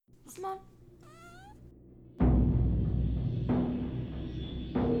Come on.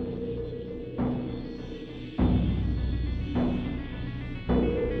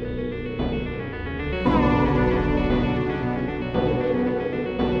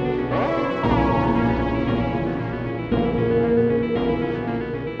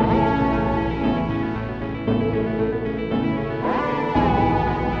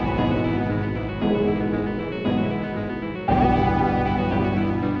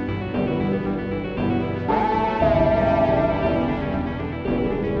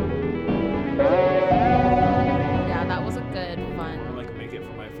 Yeah, that was a good, Or fun. like make it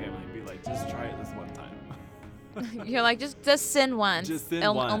for my family and be like, just try it this one time. You're like, just sin once. Just then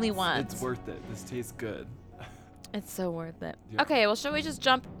Only once. It's worth it. This tastes good. It's so worth it. Yeah. Okay, well, shall we just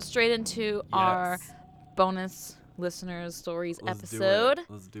jump straight into our bonus listeners stories episode?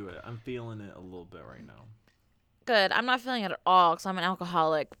 Let's do it. I'm feeling it a little bit right now. Good. I'm not feeling it at all because I'm an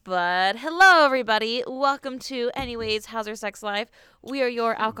alcoholic. But hello, everybody. Welcome to Anyways, How's Your Sex Life? We are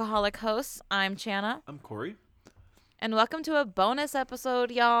your alcoholic hosts. I'm Chana. I'm Corey. And welcome to a bonus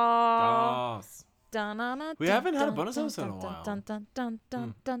episode, y'all. Yes. We haven't had a bonus episode in a while.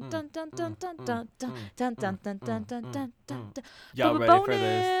 Y'all ready for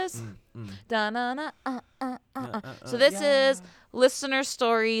this? So this is Listener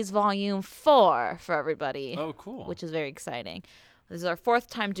Stories Volume 4 for everybody. Oh, cool. Which is very exciting. This is our 4th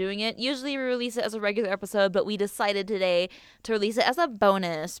time doing it. Usually we release it as a regular episode, but we decided today to release it as a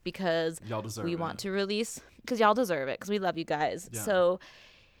bonus because y'all deserve we it. want to release, because y'all deserve it, because we love you guys. Yeah. So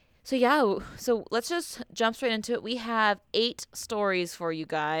let's just jump straight into it. We have 8 stories for you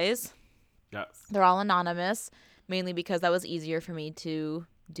guys. Yes. They're all anonymous, mainly because that was easier for me to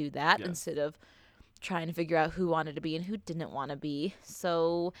do that Yes. instead of trying to figure out who wanted to be and who didn't want to be.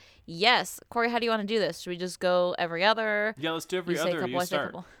 So, yes. Corey, how do you want to do this? Should we just go every other? Yeah, let's do every You say a other. couple, You I say a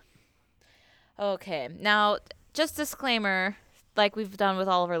start. couple. Okay. Now, just disclaimer, like we've done with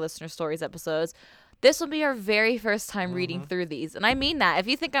all of our listener stories episodes, this will be our very first time reading through these. And I mean that. If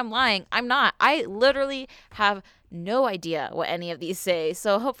you think I'm lying, I'm not. I literally have no idea what any of these say.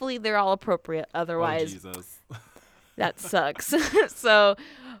 So hopefully they're all appropriate. Otherwise, Oh, Jesus. that sucks. so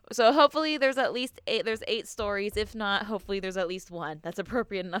hopefully there's at least 8. There's 8 stories. If not, hopefully there's at least 1 that's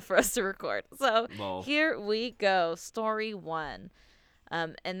appropriate enough for us to record. So Lol. here we go. Story 1.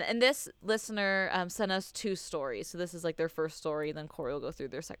 And this listener sent us 2 stories. So this is like their first story. Then Corey will go through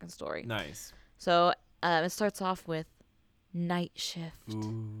their second story. Nice. So it starts off with night shift.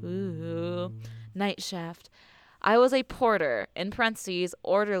 Ooh. Night shift. I was a porter, in parentheses,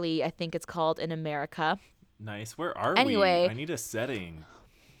 orderly, I think it's called in America. Nice. Where are Anyway. we? I need a setting.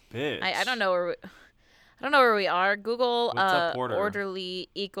 Bitch. I don't know where we are. Google What's a porter? orderly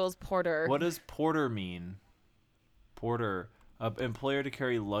equals porter. What does porter mean? Porter. Employer to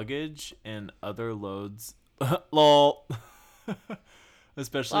carry luggage and other loads. Lol.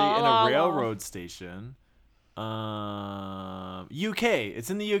 Especially in a railroad station. UK. It's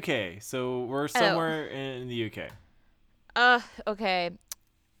in the UK. So we're somewhere in the UK. Okay.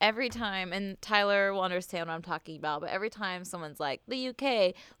 Every time, and Tyler will understand what I'm talking about, but every time someone's like, the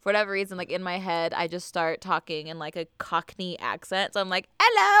UK, for whatever reason, like in my head, I just start talking in like a Cockney accent. So I'm like,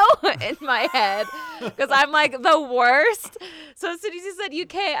 hello, in my head, because I'm like the worst. So as soon as you said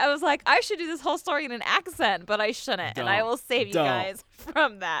UK, I was like, I should do this whole story in an accent, but I shouldn't. And I will save you guys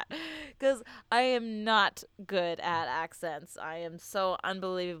from that, because I am not good at accents. I am so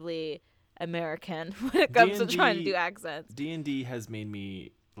unbelievably American when it comes to trying to do accents. D&D has made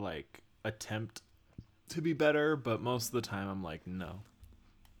me like attempt to be better, but most of the time I'm like, no.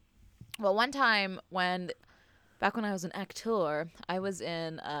 Well, one time back when I was an actor, I was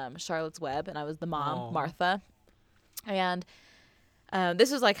in Charlotte's Web, and I was the mom, Martha. And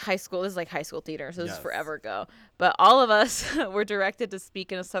this was like high school. This is like high school theater, so this is forever ago. But all of us were directed to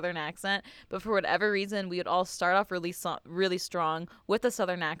speak in a Southern accent. But for whatever reason, we would all start off really strong with a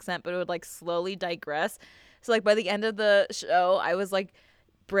Southern accent, but it would like slowly digress. So like by the end of the show, I was like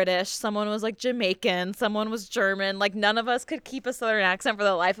British, someone was like Jamaican, someone was German. Like none of us could keep a Southern accent for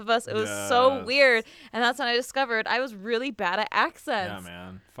the life of us. It was so weird. And that's when I discovered I was really bad at accents. Yeah,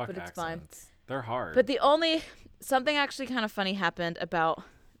 man. Fuck but it's accents. fine. They're hard. But something actually kind of funny happened about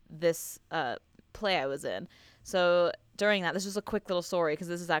this play I was in. So during that, this is a quick little story because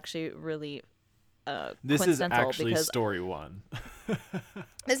this is actually really this is actually because story 1.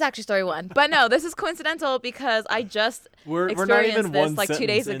 This is actually story 1. But no, this is coincidental because I just we're not even this one like 2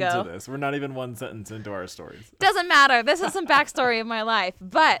 days ago. into this. We're not even one sentence into our stories. Doesn't matter. This is some backstory of my life.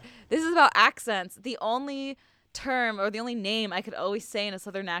 But this is about accents. The only term or the only name I could always say in a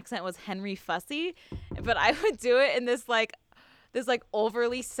Southern accent was Henry Fussy. But I would do it in this like this like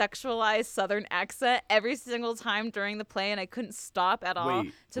overly sexualized Southern accent every single time during the play, and I couldn't stop at all.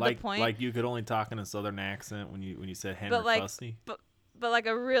 Wait, To like the point, like you could only talk in a Southern accent when you said Henry but like, Fussy? but like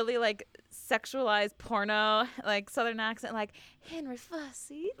a really like sexualized porno like Southern accent, like Henry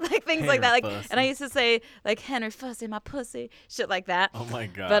Fussy, like things like that. Henry Like, Fussy. and I used to say like Henry Fussy, my pussy, shit like that. Oh my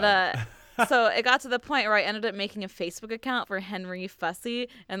god. But so it got to the point where I ended up making a Facebook account for Henry Fussy,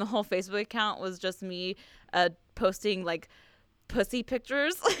 and the whole Facebook account was just me posting like pussy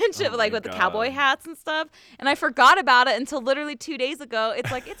pictures and shit, Oh like my with the cowboy God. hats and stuff. And I forgot about it until literally 2 days ago. It's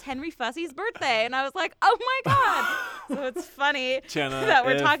like, it's Henry Fussy's birthday. And I was like, oh my God. So it's funny Jenna, that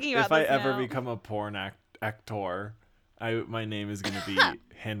we're talking about if I this ever now. become a porn actor, my name is gonna be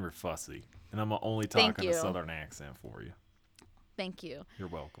Henry Fussy, and I'm gonna only Thank talk in a you. Southern accent for you. Thank you. You're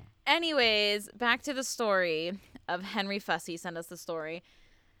welcome. Anyways, back to the story of Henry Fussy sent us the story.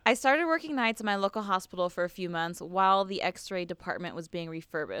 I started working nights at my local hospital for a few months while the x-ray department was being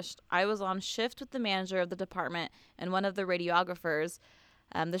refurbished. I was on shift with the manager of the department and one of the radiographers.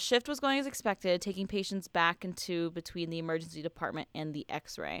 The shift was going as expected, taking patients back into between the emergency department and the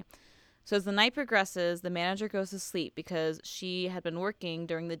x-ray. So as the night progresses, the manager goes to sleep because she had been working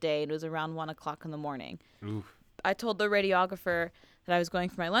during the day and it was around 1 o'clock in the morning. Oof. I told the radiographer that I was going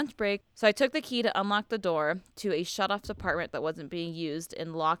for my lunch break, so I took the key to unlock the door to a shut-off department that wasn't being used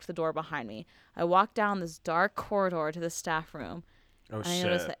and locked the door behind me. I walked down this dark corridor to the staff room, Oh and I shit.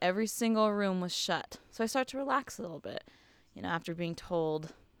 noticed that every single room was shut. So I started to relax a little bit, after being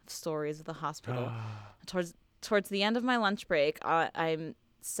told stories of the hospital. Towards the end of my lunch break, I'm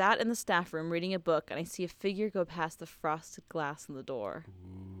sat in the staff room reading a book, and I see a figure go past the frosted glass in the door.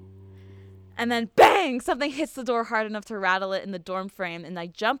 And then bang, something hits the door hard enough to rattle it in the dorm frame, and I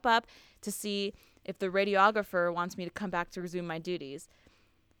jump up to see if the radiographer wants me to come back to resume my duties.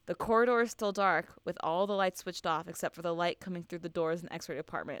 The corridor is still dark with all the lights switched off except for the light coming through the doors in the x-ray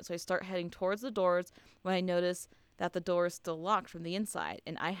department. So I start heading towards the doors when I notice that the door is still locked from the inside,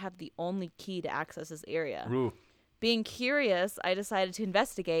 and I have the only key to access this area. Oof. Being curious, I decided to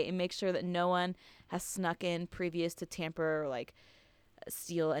investigate and make sure that no one has snuck in previous to tamper or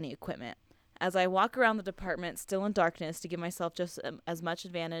steal any equipment. As I walk around the department, still in darkness, to give myself just as much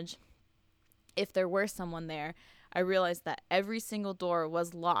advantage if there were someone there, I realized that every single door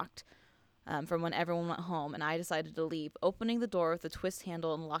was locked from when everyone went home, and I decided to leave, opening the door with a twist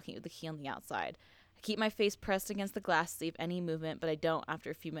handle and locking it with the key on the outside. I keep my face pressed against the glass to see if any movement, but I don't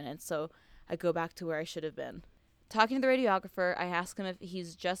after a few minutes, so I go back to where I should have been. Talking to the radiographer, I asked him if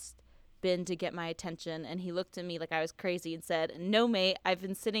he's just been to get my attention, and he looked at me like I was crazy and said, "No, mate, I've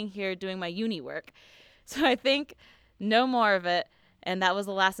been sitting here doing my uni work." So I think no more of it, and that was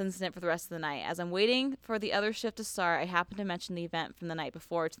the last incident for the rest of the night. As I'm waiting for the other shift to start, I happen to mention the event from the night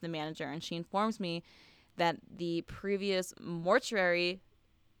before to the manager, and she informs me that the previous mortuary...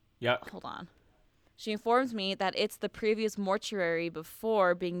 Yuck. Hold on. She informs me that it's the previous mortuary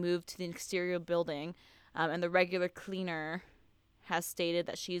before being moved to the exterior building, and the regular cleaner has stated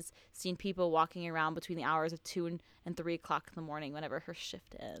that she's seen people walking around between the hours of 2 and 3 o'clock in the morning whenever her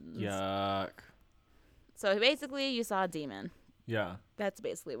shift ends. Yuck. So basically, you saw a demon. Yeah. That's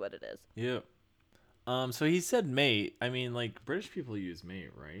basically what it is. Yep. So he said mate. I mean, British people use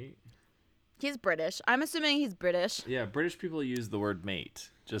mate, right? He's British. I'm assuming he's British. Yeah, British people use the word mate.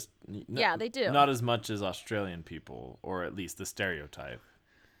 Just Yeah, they do. Not as much as Australian people, or at least the stereotype.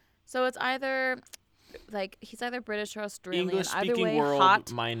 So it's either he's either British or Australian. English Either speaking way, world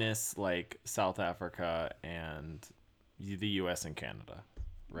hot. minus South Africa and the US and Canada,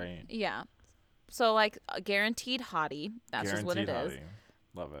 right? Yeah. So a guaranteed hottie. That's just what it is. hottie.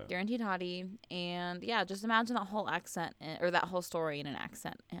 Love it. Guaranteed hottie. And yeah, just imagine that whole accent or that whole story in an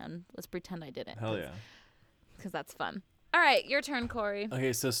accent, and let's pretend I did it. Hell yeah. Because that's fun. All right, your turn, Corey.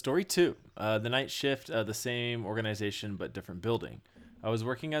 Okay, so story 2. The night shift, the same organization but different building. I was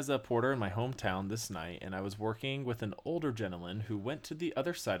working as a porter in my hometown this night, and I was working with an older gentleman who went to the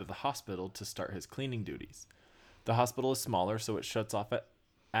other side of the hospital to start his cleaning duties. The hospital is smaller, so it shuts off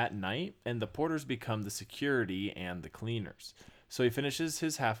at night, and the porters become the security and the cleaners. So he finishes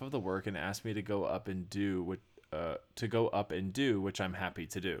his half of the work and asked me to go up and do which I'm happy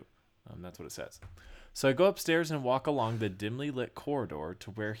to do. That's what it says. So I go upstairs and walk along the dimly lit corridor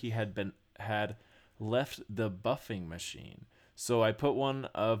to where he had left the buffing machine. So I put one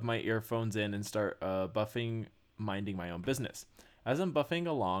of my earphones in and start buffing, minding my own business. As I'm buffing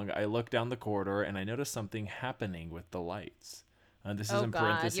along, I look down the corridor and I notice something happening with the lights. This is in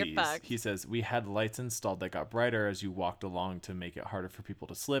parentheses. You're fucked. He says, "We had lights installed that got brighter as you walked along to make it harder for people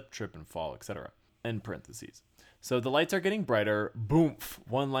to slip, trip, and fall, etc." End parentheses. So the lights are getting brighter. Boomf.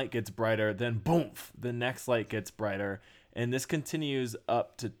 One light gets brighter. Then boomf. The next light gets brighter. And this continues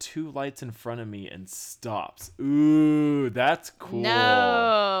up to 2 lights in front of me and stops. Ooh, that's cool.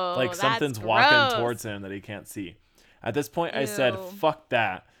 No, like that's something's gross. walking towards him that he can't see. At this point, I said, Ew. fuck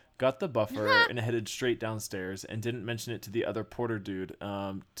that. Got the buffer and headed straight downstairs and didn't mention it to the other porter dude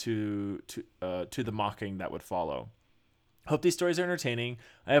to the mocking that would follow. Hope these stories are entertaining.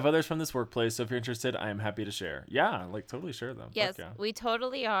 I have others from this workplace, so if you're interested, I am happy to share. Yeah, like totally share them. Yes, Fuck yeah. we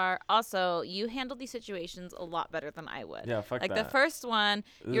totally are. Also, you handle these situations a lot better than I would. Yeah, fuck like that. the first one,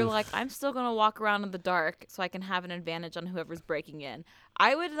 you're Oof. like, I'm still gonna walk around in the dark so I can have an advantage on whoever's breaking in.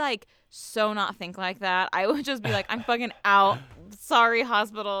 I would like so not think like that. I would just be like, I'm fucking out. Sorry,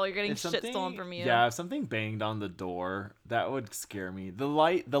 hospital. You're getting shit stolen from you. Yeah, if something banged on the door, that would scare me. The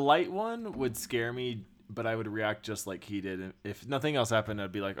light one would scare me, but I would react just like he did. And if nothing else happened,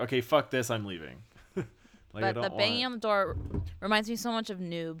 I'd be like, okay, fuck this, I'm leaving. But the banging on the door reminds me so much of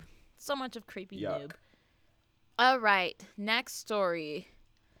Noob. So much of creepy Noob. All right, next story.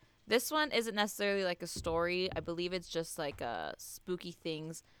 This one isn't necessarily like a story. I believe it's just like spooky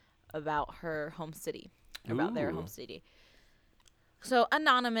things about her home city, about their home city. So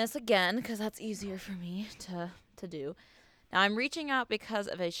anonymous again, because that's easier for me to do. Now I'm reaching out because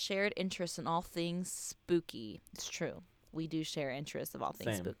of a shared interest in all things spooky. It's true. We do share interests of all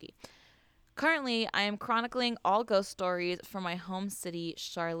things spooky. Currently, I am chronicling all ghost stories from my home city,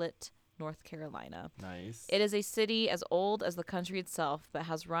 Charlotte, North Carolina. Nice. It is a city as old as the country itself, but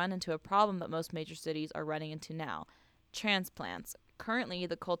has run into a problem that most major cities are running into now: transplants. Currently,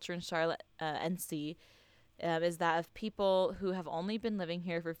 the culture in Charlotte, NC, is that of people who have only been living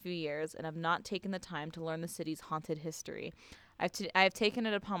here for a few years and have not taken the time to learn the city's haunted history. I have taken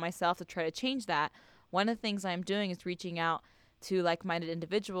it upon myself to try to change that. One of the things I'm doing is reaching out to like-minded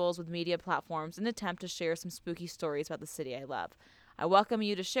individuals with media platforms in an attempt to share some spooky stories about the city I love. I welcome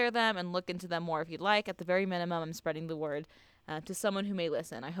you to share them and look into them more if you'd like. At the very minimum, I'm spreading the word to someone who may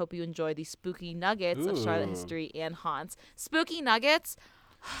listen. I hope you enjoy these spooky nuggets of Charlotte history and haunts. Spooky nuggets?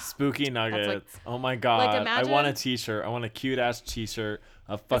 Spooky nuggets. Like, oh my god. imagine, I want a t-shirt. I want a cute-ass t-shirt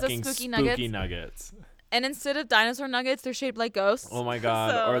of fucking spooky nuggets. And instead of dinosaur nuggets, they're shaped like ghosts. Oh my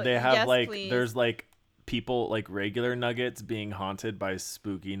god. So, or they have yes, like, please. there's like people like regular nuggets being haunted by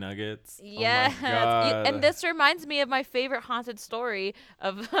spooky nuggets. Yes. Oh my god. And this reminds me of my favorite haunted story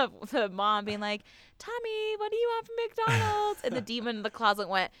of the mom being like, Tommy, what do you want from McDonald's? And the demon in the closet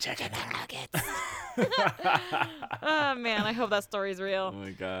went, chicken and nuggets. Oh, man, I hope that story's real. Oh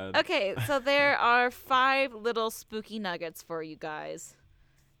my god. Okay, so there are 5 little spooky nuggets for you guys.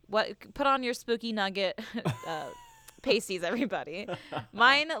 Put on your spooky nugget pasties, everybody.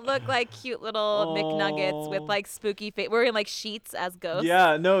 Mine look like cute little McNuggets with like spooky face. We're in like sheets as ghosts.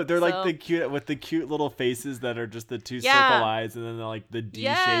 Yeah, no, they're like the cute little faces that are just the 2 circle eyes and then like the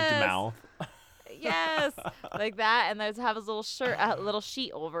D-shaped mouth. Yes, like that, and there's have a little shirt, a little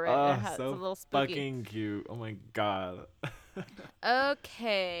sheet over it. Oh, It's so a little spooky. fucking cute. Oh my god.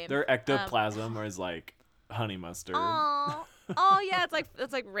 Okay. Their ectoplasm is like honey mustard. Oh yeah,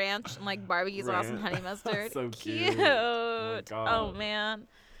 it's like ranch and like barbecue sauce and honey mustard. So cute. Oh, God. Man.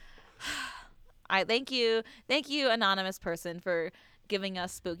 I thank you, anonymous person, for giving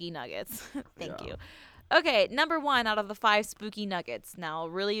us spooky nuggets. Thank you. Okay, number 1 out of the 5 spooky nuggets. Now,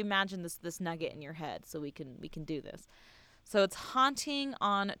 really imagine this nugget in your head, so we can do this. So it's haunting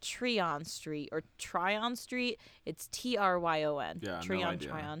on Tryon Street or Tryon Street. It's Tryon. Yeah, Tryon, no idea.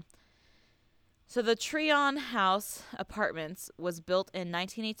 Tryon. So the Tryon House Apartments was built in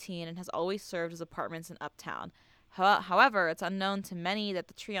 1918 and has always served as apartments in Uptown. However, it's unknown to many that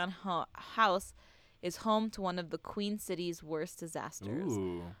the Tryon House is home to one of the Queen City's worst disasters.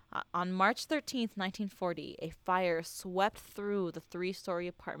 On March 13th, 1940, a fire swept through the 3-story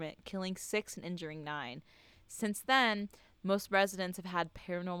apartment, killing 6 and injuring 9. Since then, most residents have had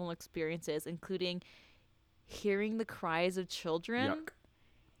paranormal experiences, including hearing the cries of children, Yuck.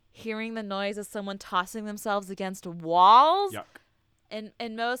 hearing the noise of someone tossing themselves against walls, Yuck.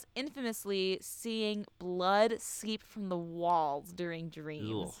 and most infamously, seeing blood seep from the walls during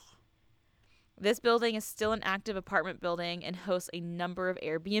dreams. Ugh. This building is still an active apartment building and hosts a number of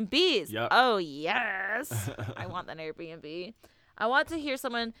Airbnbs. Yuck. Oh, yes. I want that Airbnb. I want to hear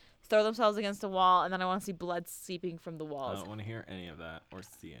someone throw themselves against a wall, and then I want to see blood seeping from the I walls. don't want to hear any of that or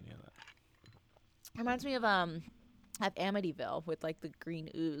see any of that. Reminds me of Amityville with like the green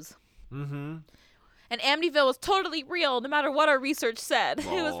ooze. Mm-hmm. And Amityville was totally real, no matter what our research said. It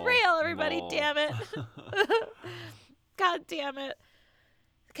was real, everybody. Lol. Damn it. God damn it.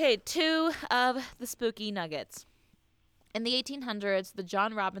 Okay, 2 of the spooky nuggets. In the 1800s, the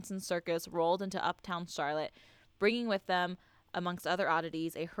John Robinson Circus rolled into uptown Charlotte, bringing with them, amongst other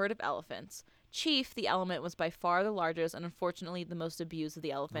oddities, a herd of elephants. Chief, the element, was by far the largest and unfortunately the most abused of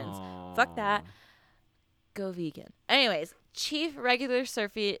the elephants. Aw. Fuck that. Go vegan. Anyways, Chief regularly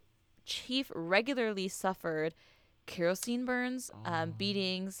suffered kerosene burns,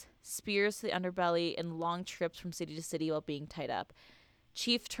 beatings, spears to the underbelly, and long trips from city to city while being tied up.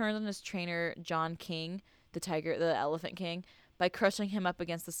 Chief turned on his trainer, John King, the elephant king, by crushing him up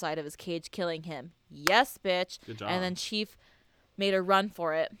against the side of his cage, killing him. Yes, bitch. Good job. And then Chief made a run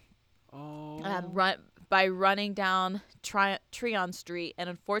for it. By running down Tryon Street and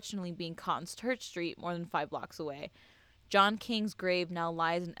unfortunately being caught in Church Street more than 5 blocks away. John King's grave now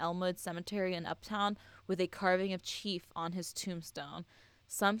lies in Elmwood Cemetery in Uptown with a carving of Chief on his tombstone.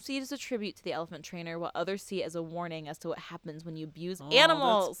 Some see it as a tribute to the elephant trainer, while others see it as a warning as to what happens when you abuse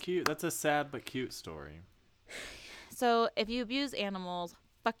animals. That's cute. That's a sad but cute story. So if you abuse animals,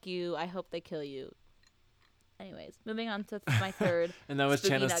 fuck you. I hope they kill you. Anyways, moving on to my third. And that was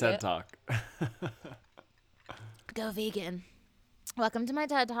Channa's TED Talk. Go vegan. Welcome to my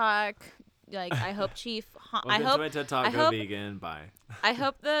TED Talk. Like, I hope Chief. Welcome to my TED Talk. Go vegan. Bye. I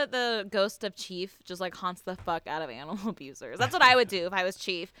hope the ghost of Chief just like haunts the fuck out of animal abusers. That's what I would do if I was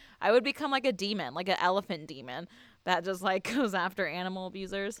Chief. I would become like a demon, like an elephant demon that just like goes after animal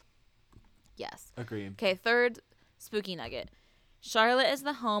abusers. Yes. Agree. Okay, third spooky nugget. Charlotte is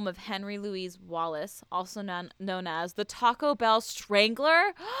the home of Henry Louise Wallace, also known as the Taco Bell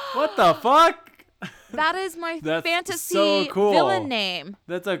Strangler. What the fuck? That is my fantasy so cool. villain name.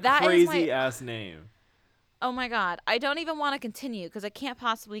 That's a crazy ass name. Oh my god. I don't even want to continue because I can't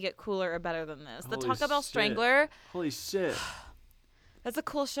possibly get cooler or better than this. The Holy Taco Bell shit. Strangler. Holy shit. That's the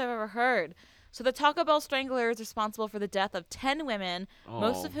coolest shit I've ever heard. So the Taco Bell Strangler is responsible for the death of 10 women,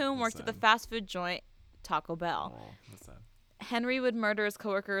 most of whom worked at the fast food joint Taco Bell. Oh, that's sad. Henry would murder his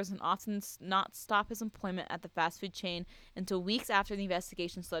coworkers and often not stop his employment at the fast food chain until weeks after the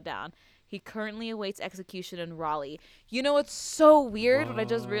investigation slowed down. He currently awaits execution in Raleigh. You know what's so weird? What I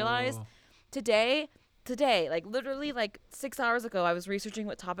just realized? Today, like literally like 6 hours ago, I was researching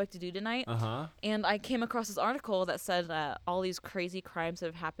what topic to do tonight. And I came across this article that said all these crazy crimes that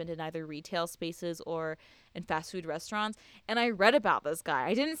have happened in either retail spaces or in fast food restaurants. And I read about this guy.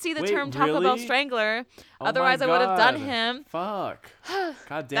 I didn't see the term Taco Bell Strangler. Otherwise, I would have done him. Fuck.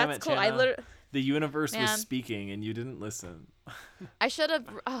 God damn That's it, cool. Channa. The universe was speaking and you didn't listen. I should have.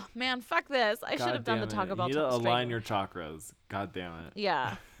 Oh, man, fuck this. I should have done the Taco Bell Strangler. You need to align your chakras. God damn it.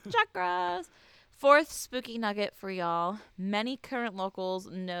 Yeah. Chakras. Fourth spooky nugget for y'all. Many current locals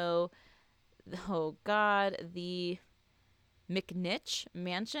know, the McNich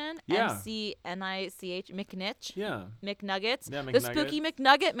Mansion. Yeah. McNich. McNich. Yeah. McNuggets. Yeah, The spooky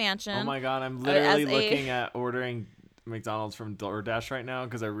McNugget Mansion. Oh my god, I'm literally looking at ordering McDonald's from DoorDash right now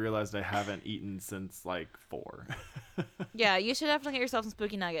because I realized I haven't eaten since like 4. Yeah, you should definitely get yourself some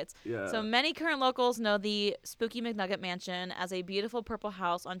spooky nuggets. Yeah. So many current locals know the spooky McNugget Mansion as a beautiful purple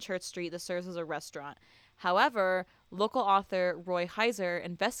house on Church Street that serves as a restaurant. However, local author Roy Heiser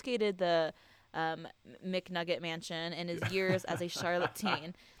investigated the McNugget Mansion in his years as a Charlotte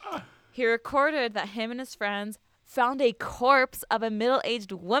teen. He recorded that him and his friends found a corpse of a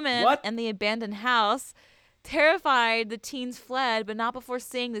middle-aged woman in the abandoned house. Terrified, the teens fled, but not before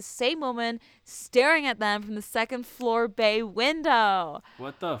seeing the same woman staring at them from the second-floor bay window.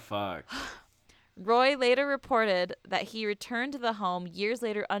 What the fuck? Roy later reported that he returned to the home years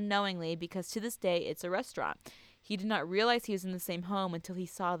later unknowingly because to this day it's a restaurant. He did not realize he was in the same home until he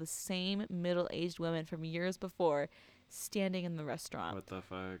saw the same middle-aged woman from years before standing in the restaurant. What the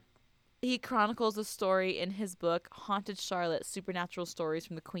fuck? He chronicles the story in his book, Haunted Charlotte, Supernatural Stories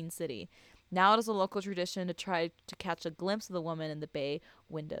from the Queen City. Now it is a local tradition to try to catch a glimpse of the woman in the bay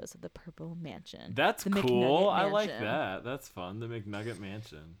windows of the Purple Mansion. That's cool. I like that. That's fun. The McNugget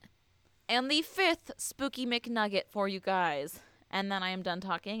Mansion. And the fifth spooky McNugget for you guys. And then I am done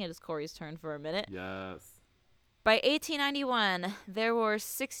talking. It is Corey's turn for a minute. Yes. By 1891, there were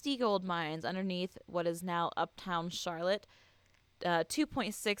 60 gold mines underneath what is now Uptown Charlotte.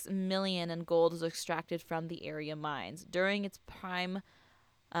 2.6 million in gold was extracted from the area mines. During its prime,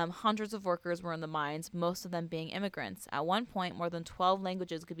 hundreds of workers were in the mines, most of them being immigrants. At one point, more than 12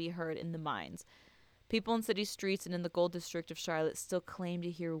 languages could be heard in the mines. People in city streets and in the gold district of Charlotte still claim to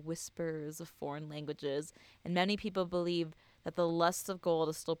hear whispers of foreign languages, and many people believe that the lust of gold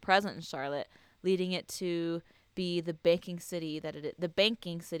is still present in Charlotte, leading it to be the banking city that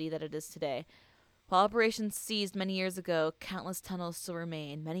it is today. While operations ceased many years ago, countless tunnels still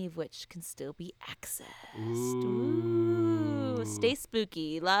remain, many of which can still be accessed. Ooh. Stay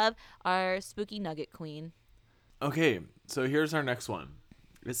spooky. Love our spooky nugget queen. Okay, so here's our next one.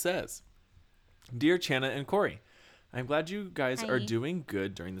 It says, Dear Channa and Corey, I'm glad you guys are doing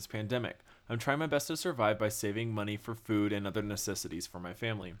good during this pandemic. I'm trying my best to survive by saving money for food and other necessities for my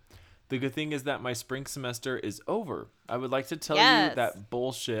family. The good thing is that my spring semester is over. I would like to tell you that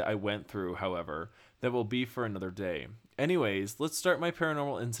bullshit I went through, however, that will be for another day. Anyways, let's start my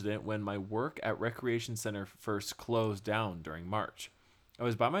paranormal incident when my work at Recreation Center first closed down during March. I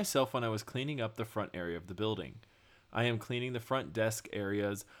was by myself when I was cleaning up the front area of the building. I am cleaning the front desk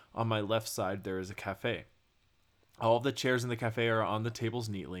areas. On my left side, there is a cafe. All of the chairs in the cafe are on the tables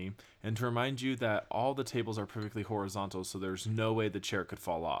neatly, and to remind you that all the tables are perfectly horizontal, so there's no way the chair could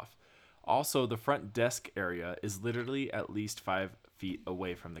fall off. Also, the front desk area is literally at least 5 feet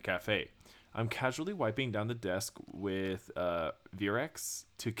away from the cafe. I'm casually wiping down the desk with Virex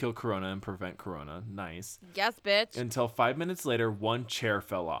to kill Corona and prevent Corona. Nice. Yes, bitch. Until 5 minutes later, one chair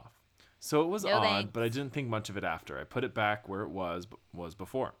fell off. So it was odd, thanks. but I didn't think much of it after. I put it back where it was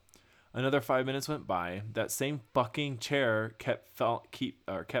before. Another 5 minutes went by. That same fucking chair kept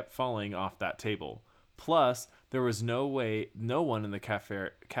falling off that table. Plus, there was no one in the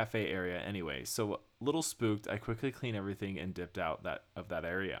cafe area anyway. So, a little spooked, I quickly cleaned everything and dipped out of that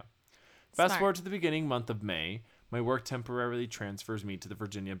area. Fast forward to the beginning month of May. My work temporarily transfers me to the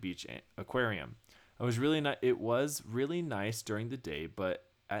Virginia Beach Aquarium. It was really nice during the day, but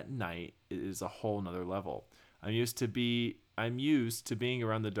at night it is a whole nother level. I'm used to being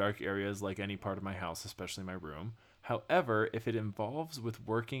around the dark areas like any part of my house, especially my room. However, if it involves with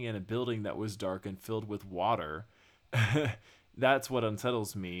working in a building that was dark and filled with water, that's what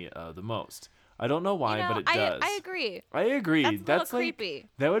unsettles me the most. I don't know why, but it does. I agree. I agree. That's like creepy.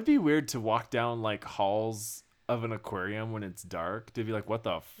 That would be weird to walk down like halls of an aquarium when it's dark. To be like, what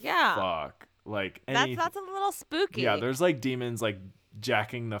the fuck? Like that's a little spooky. Yeah, there's like demons like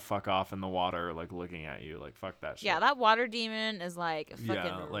jacking the fuck off in the water, like looking at you, like fuck that shit. Yeah, that water demon is like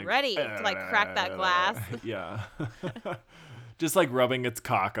fucking ready to like crack that glass. Yeah. Just like rubbing its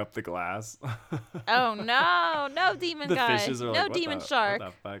cock up the glass. Oh no demon the guy. Fishes are no like, demon shark.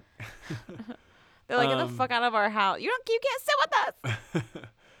 What the fuck? They're like, get the fuck out of our house. You can't sit with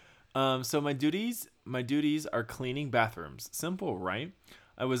us. So my duties are cleaning bathrooms. Simple, right?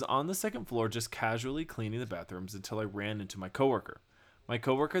 I was on the second floor just casually cleaning the bathrooms until I ran into my coworker. My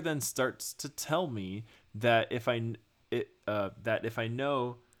coworker then starts to tell me that if I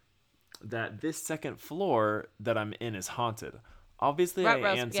know that this second floor that I'm in is haunted. Obviously, I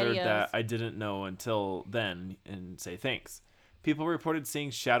answered that I didn't know until then and say thanks. People reported seeing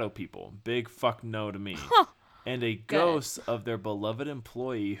shadow people. Big fuck no to me. And a ghost of their beloved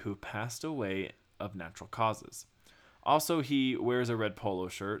employee who passed away of natural causes. Also, he wears a red polo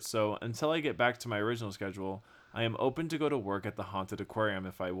shirt, so until I get back to my original schedule, I am open to go to work at the haunted aquarium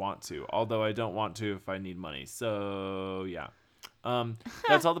if I want to, although I don't want to if I need money. So, yeah.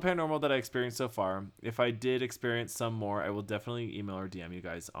 That's all the paranormal that I experienced so far. If I did experience some more, I will definitely email or DM you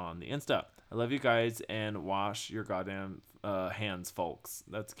guys on the Insta. I love you guys, and wash your goddamn hands, folks.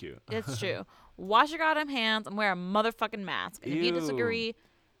 That's cute. It's true. Wash your goddamn hands and wear a motherfucking mask. And if you disagree,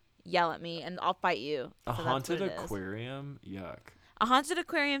 yell at me and I'll fight you. A haunted aquarium? Yuck. A haunted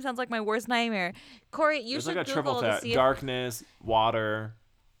aquarium sounds like my worst nightmare. Corey, you should like a Google triple to see darkness, water,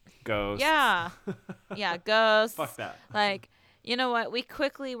 ghosts. Yeah. Yeah, ghosts. Fuck that. Like, you know what?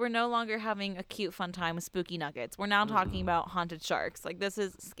 We're no longer having a cute fun time with spooky nuggets. We're now talking about haunted sharks. Like, this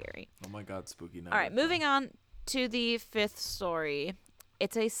is scary. Oh my god, spooky nuggets. All right, moving on to the fifth story.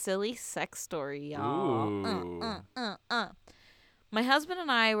 It's a silly sex story, y'all. My husband and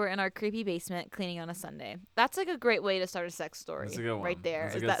I were in our creepy basement cleaning on a Sunday. That's like a great way to start a sex story. That's a good one. Right there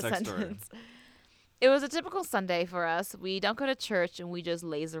That's is a good that sex sentence. Story. It was a typical Sunday for us. We don't go to church and we just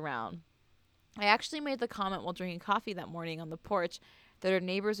laze around. I actually made the comment while drinking coffee that morning on the porch that our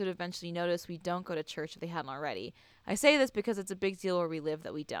neighbors would eventually notice we don't go to church if they hadn't already. I say this because it's a big deal where we live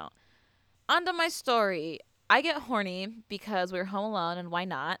that we don't. On to my story. I get horny because we're home alone, and why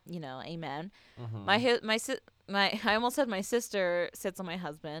not? You know, amen. Mm-hmm. I almost said my sister sits on my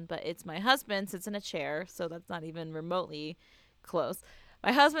husband, but it's my husband sits in a chair, so that's not even remotely close.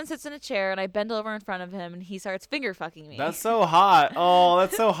 My husband sits in a chair, and I bend over in front of him, and he starts finger fucking me. That's so hot. Oh,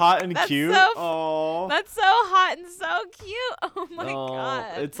 that's so hot and cute. Oh, that's so hot and so cute. Oh my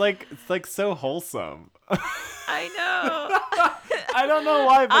god. It's like so wholesome. I know. I don't know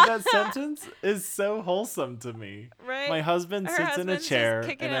why, but that sentence is so wholesome to me. Right. My husband sits in a chair,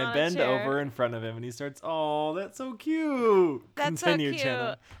 and I bend over in front of him, and he starts, oh, that's so cute. That's Continue, so cute.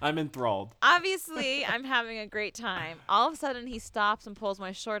 Jenna. I'm enthralled. Obviously, I'm having a great time. All of a sudden, he stops and pulls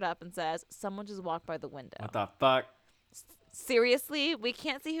my shirt up and says, someone just walked by the window. What the fuck? Seriously, we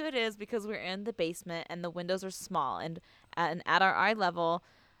can't see who it is because we're in the basement, and the windows are small and at our eye level,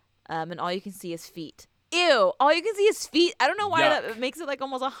 and all you can see is feet. Ew. All you can see is feet. I don't know why Yuck. that makes it like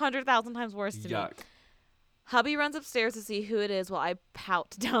almost 100,000 times worse to me. Yuck. Hubby runs upstairs to see who it is while I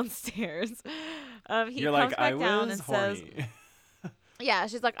pout downstairs. He You're comes like, back I down was and horny. says, yeah,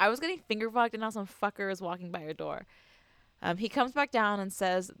 she's like, I was getting finger fucked and now some fucker is walking by your door. He comes back down and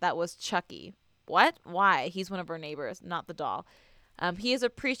says that was Chucky. What? Why? He's one of our neighbors, not the doll. He is a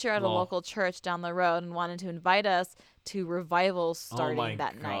preacher at a Lol. local church down the road and wanted to invite us to revivals starting oh my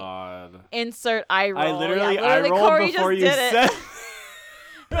that night. God. Insert eye roll. I literally yeah, eye rolled Corey before just you did said. it.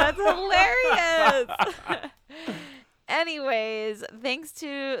 That's hilarious. Anyways, thanks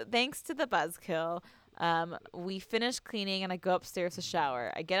to the buzzkill, we finish cleaning and I go upstairs to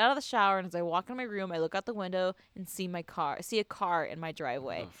shower. I get out of the shower and as I walk in my room, I look out the window and see a car in my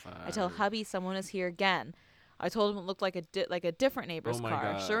driveway. I tell hubby someone is here again. I told him it looked like a different neighbor's Oh my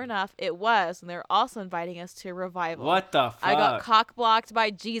car. God. Sure enough, it was, and they're also inviting us to a revival. What the fuck? I got cock blocked by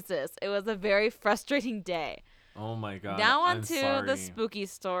Jesus. It was a very frustrating day. Oh my God. Now on I'm to sorry. the spooky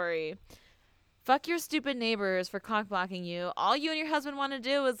story. Fuck your stupid neighbors for cock blocking you. All you and your husband want to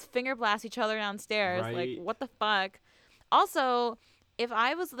do is finger blast each other downstairs. Right. Like, what the fuck? Also, if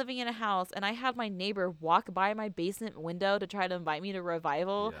I was living in a house and I had my neighbor walk by my basement window to try to invite me to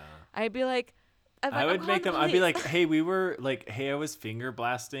revival, Yeah. I'd be like, I would make them. I'd be police. like, "Hey, I was finger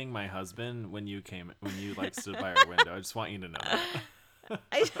blasting my husband when you like stood by our window. I just want you to know that."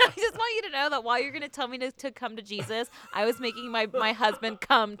 I just want you to know that while you're going to tell me to come to Jesus, I was making my husband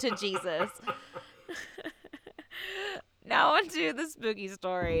come to Jesus. Now on to the spooky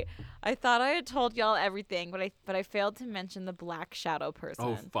story. I thought I had told y'all everything, but I failed to mention the black shadow person.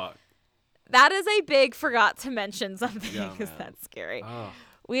 Oh fuck. That is a big forgot to mention something Yeah, because man. that's scary. Oh.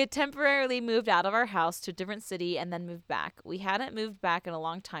 We had temporarily moved out of our house to a different city and then moved back. We hadn't moved back in a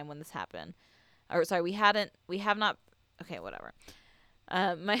long time when this happened. We have not. Okay, whatever.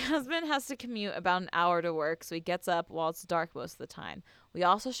 My husband has to commute about an hour to work, so he gets up while it's dark most of the time. We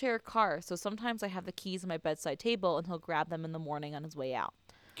also share a car, so sometimes I have the keys on my bedside table and he'll grab them in the morning on his way out.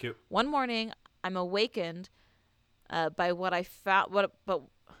 Cute. One morning, I'm awakened by what I thought.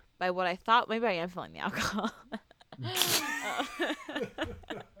 Maybe I am feeling the alcohol.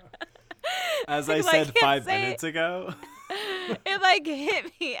 As I said 5 minutes ago. It like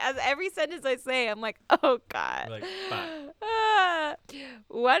hit me as every sentence I say. I'm like, oh God. Like, fuck.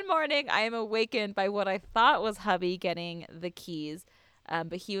 One morning, I am awakened by what I thought was hubby getting the keys,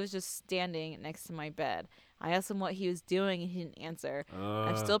 but he was just standing next to my bed. I asked him what he was doing, and he didn't answer.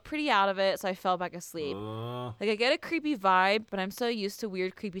 I'm still pretty out of it, so I fell back asleep. Like, I get a creepy vibe, but I'm so used to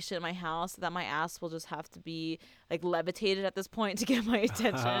weird, creepy shit in my house that my ass will just have to be, like, levitated at this point to get my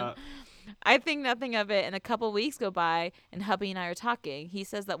attention. I think nothing of it, and a couple weeks go by, and hubby and I are talking. He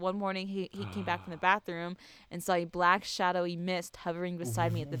says that one morning he came back from the bathroom and saw a black, shadowy mist hovering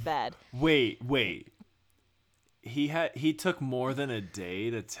beside me at the bed. Wait. He took more than a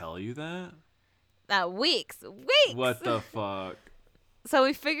day to tell you that? Weeks. What the fuck? So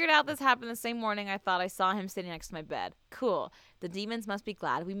we figured out this happened the same morning I thought I saw him sitting next to my bed. Cool. The demons must be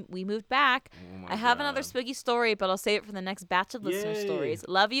glad we moved back. Oh I have God. another spooky story, but I'll save it for the next batch of listener Yay. stories.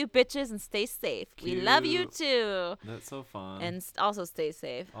 Love you, bitches, and stay safe. We love you Cute. too. That's so fun. And also stay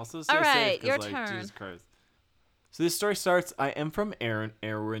safe. Also stay All right, safe 'cause, your like, turn. Jesus Christ. So this story starts, I am from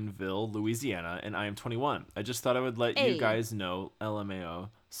Aaronville, Louisiana, and I am 21. I just thought I would let Hey. you guys know, LMAO.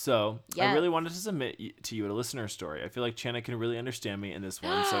 So I Yes. really wanted to submit to you a listener story. I feel like Chana can really understand me in this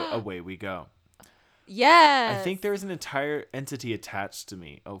one, so away we go. Yes. I think there is an entire entity attached to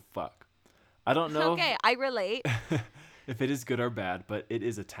me. Oh, fuck. I don't know Okay, I relate. if it is good or bad, but it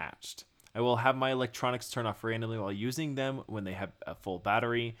is attached. I will have my electronics turn off randomly while using them when they have a full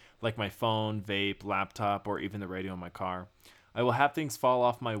battery, like my phone, vape, laptop, or even the radio in my car. I will have things fall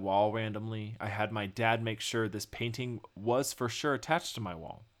off my wall randomly. I had my dad make sure this painting was for sure attached to my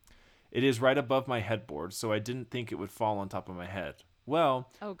wall. It is right above my headboard, so I didn't think it would fall on top of my head. Well,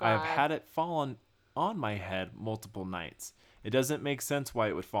 Oh, God. I have had it fall on my head multiple nights. It doesn't make sense why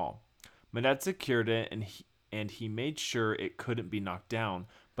it would fall. My dad secured it, and he made sure it couldn't be knocked down,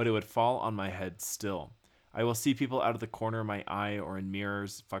 but it would fall on my head still. I will see people out of the corner of my eye or in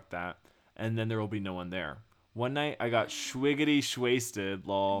mirrors, fuck that, and then there will be no one there. One night, I got schwiggity-shwasted,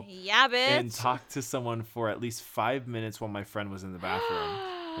 lol, Yeah, bitch. and talked to someone for at least 5 minutes while my friend was in the bathroom.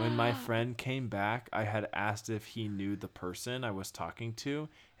 When my friend came back, I had asked if he knew the person I was talking to,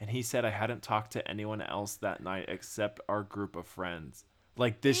 and he said I hadn't talked to anyone else that night except our group of friends.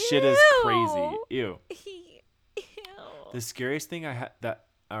 Like, this shit is crazy. Ew. Ew. The scariest thing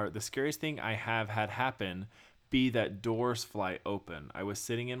I have had happen be that doors fly open. I was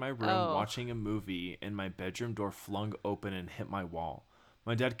sitting in my room watching a movie and my bedroom door flung open and hit my wall.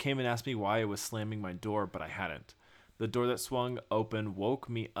 My dad came and asked me why I was slamming my door, but I hadn't. The door that swung open woke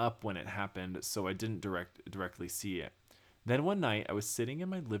me up when it happened, so I didn't directly see it. Then one night, I was sitting in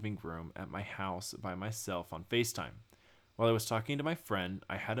my living room at my house by myself on FaceTime. While I was talking to my friend,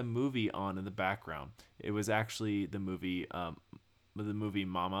 I had a movie on in the background. It was actually the movie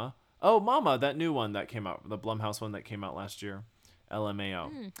Mama. Oh, Mama, that new one that came out, the Blumhouse one that came out last year,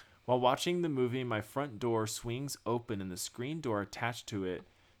 LMAO. While watching the movie, my front door swings open and the screen door attached to it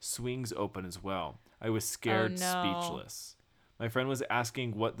swings open as well. I was scared, speechless. My friend was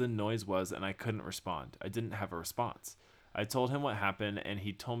asking what the noise was, and I couldn't respond. I didn't have a response. I told him what happened, and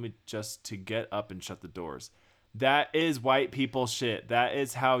he told me just to get up and shut the doors. That is white people shit. That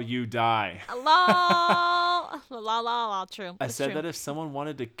is how you die. True. I said that if someone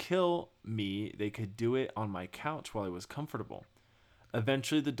wanted to kill me, they could do it on my couch while I was comfortable.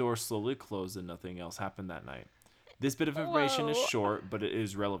 Eventually, the door slowly closed and nothing else happened that night. This bit of information is short, but it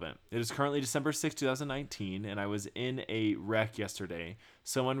is relevant. It is currently December 6, 2019, and I was in a wreck yesterday.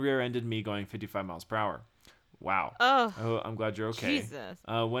 Someone rear-ended me going 55 miles per hour. Wow. Oh, I'm glad you're okay. Jesus.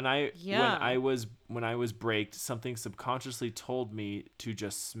 When I was braked, something subconsciously told me to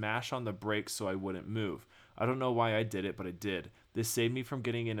just smash on the brakes so I wouldn't move. I don't know why I did it, but I did. This saved me from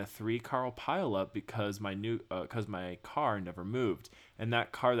getting in a 3-car pileup because my car never moved, and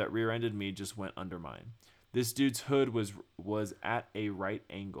that car that rear-ended me just went under mine. This dude's hood was at a right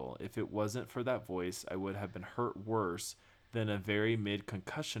angle. If it wasn't for that voice, I would have been hurt worse than a very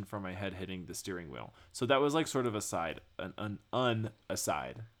mid-concussion from my head hitting the steering wheel. So that was like sort of an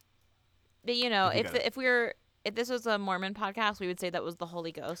aside. But if this was a Mormon podcast, we would say that was the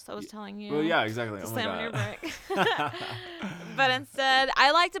Holy Ghost that was telling you. Well, yeah, exactly. To slam on your brake. But instead,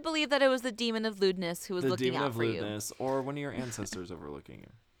 I like to believe that it was the demon of lewdness who was looking out for you. The demon of lewdness, or one of your ancestors overlooking you.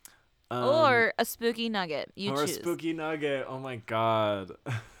 Or a spooky nugget. You choose. Or a spooky nugget. Oh my God.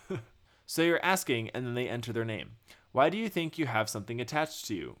 So you're asking, and then they enter their name. Why do you think you have something attached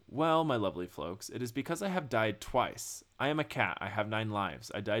to you? Well, my lovely folks, it is because I have died twice. I am a cat. I have 9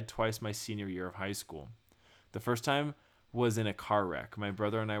 lives. I died twice my senior year of high school. The first time was in a car wreck. My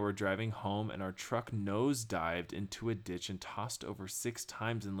brother and I were driving home, and our truck nosedived into a ditch and tossed over 6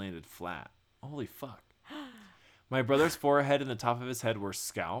 times and landed flat. Holy fuck. My brother's forehead and the top of his head were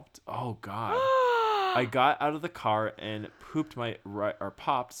scalped. Oh, God. I got out of the car and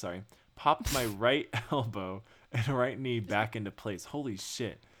popped my right elbow and right knee back into place. Holy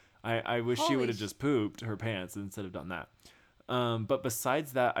shit. I wish she would have just pooped her pants instead of done that. But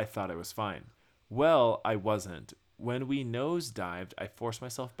besides that, I thought I was fine. Well, I wasn't. When we nosedived, I forced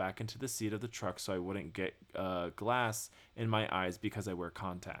myself back into the seat of the truck so I wouldn't get glass in my eyes because I wear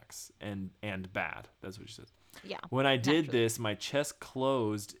contacts. And bad. That's what she says. Yeah. When I did this, my chest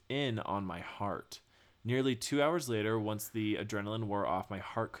closed in on my heart. Nearly 2 hours later, once the adrenaline wore off, my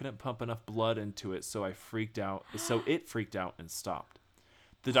heart couldn't pump enough blood into it, so it freaked out and stopped.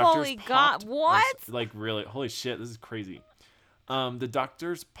 The doctors Holy God, what? Really, holy shit, this is crazy. The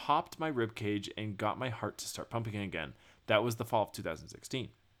doctors popped my ribcage and got my heart to start pumping again. That was the fall of 2016.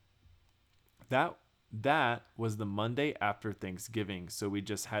 That was the Monday after Thanksgiving, so we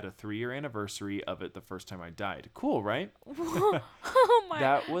just had a 3-year anniversary of it the first time I died. Cool, right? Oh my.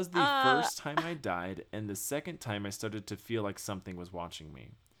 That was the first time I died, and the second time I started to feel like something was watching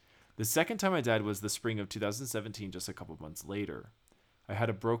me. The second time I died was the spring of 2017, just a couple months later. I had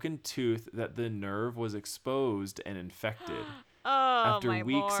a broken tooth that the nerve was exposed and infected. After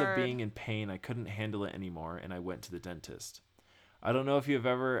weeks of being in pain, I couldn't handle it anymore, and I went to the dentist. I don't know if you've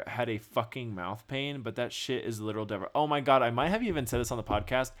ever had a fucking mouth pain, but that shit is literal devil. Oh my God, I might have even said this on the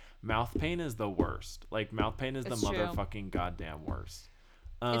podcast. Mouth pain is the worst. Like, mouth pain is It's the true. motherfucking goddamn worst.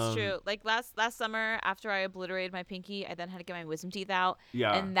 It's true. Like last summer, after I obliterated my pinky, I then had to get my wisdom teeth out.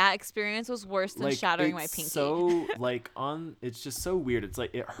 Yeah. And that experience was worse than shattering my pinky. So it's just so weird. It's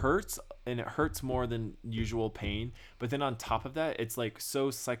like it hurts, and it hurts more than usual pain. But then on top of that, it's like so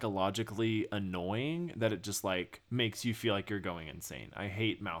psychologically annoying that it just like makes you feel like you're going insane. I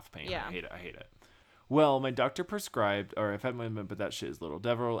hate mouth pain. Yeah. I hate it. Well, my doctor prescribed, or I've had my, but that shit is little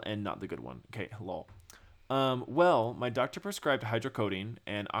devil and not the good one. Okay, lol. Well, my doctor prescribed hydrocodone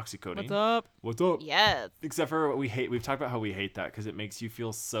and oxycodone. What's up? Yes. Except for we've talked about how we hate that because it makes you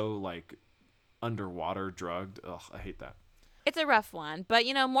feel so like underwater drugged. Ugh, I hate that. It's a rough one, but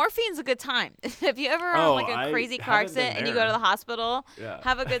morphine's a good time. If you ever are in like a crazy car accident and you go to the hospital,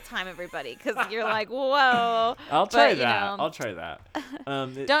 have a good time, everybody, because you're like, whoa. I'll try that. I'll try that.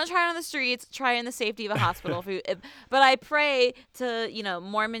 Don't try it on the streets. Try it in the safety of a hospital. But I pray to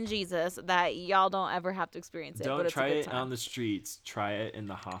Mormon Jesus that y'all don't ever have to experience it. Don't but it's try a good it time. on the streets. Try it in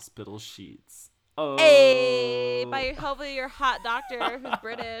the hospital sheets. Hey, Oh. by hopefully your hot doctor who's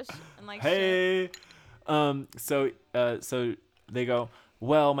British and like shit. Hey. So they go,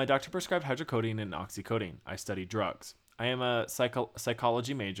 well, my doctor prescribed hydrocodone and oxycodone. I study drugs. I am a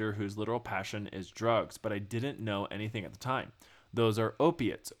psychology major whose literal passion is drugs, but I didn't know anything at the time. Those are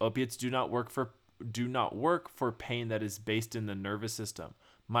opiates. Opiates do not work for pain that is based in the nervous system.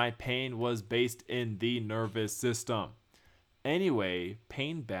 My pain was based in the nervous system. Anyway,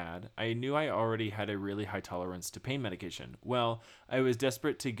 pain bad. I knew I already had a really high tolerance to pain medication. Well, I was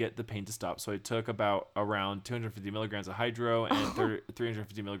desperate to get the pain to stop, so I took around 250 milligrams of hydro and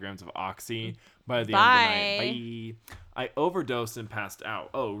 350 milligrams of oxy by the end of the night. Bye. I overdosed and passed out.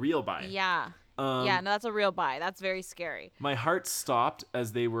 Oh, real bye. Yeah. Yeah, no, that's a real bye. That's very scary. My heart stopped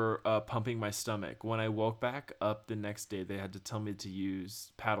as they were pumping my stomach. When I woke back up the next day, they had to tell me to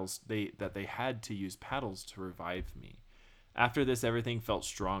use paddles. They had to use paddles to revive me. After this, everything felt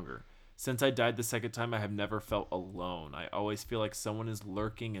stronger. Since I died the second time, I have never felt alone. I always feel like someone is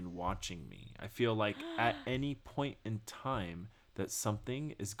lurking and watching me. I feel like at any point in time that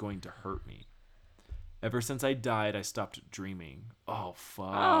something is going to hurt me. Ever since I died, I stopped dreaming. Oh,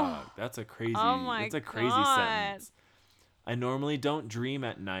 fuck. Oh. That's a crazy, God. sentence. I normally don't dream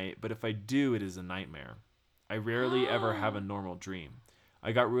at night, but if I do, it is a nightmare. I rarely ever have a normal dream.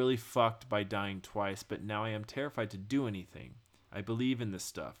 I got really fucked by dying twice, but now I am terrified to do anything. I believe in this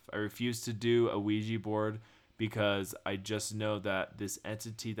stuff. I refuse to do a Ouija board because I just know that this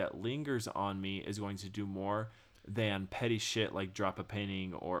entity that lingers on me is going to do more than petty shit like drop a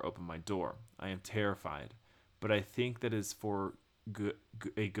painting or open my door. I am terrified, but I think that is for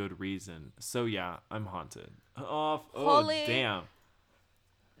a good reason. So yeah, I'm haunted. Holy Damn.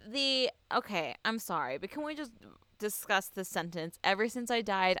 Okay, I'm sorry, but can we just discuss this sentence? Ever since I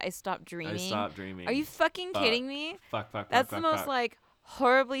died, I stopped dreaming. I stopped dreaming. Are you fucking kidding me? Fuck. That's the most like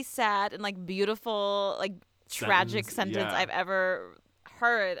horribly sad and like beautiful, like tragic sentence I've ever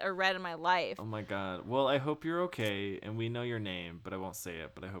heard or read in my life. Oh my god. Well, I hope you're okay, and we know your name, but I won't say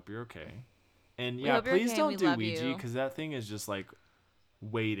it. But I hope you're okay. And yeah, please don't do Ouija because that thing is just like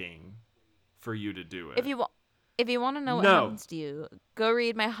waiting for you to do it. If you want to know what happens to you, go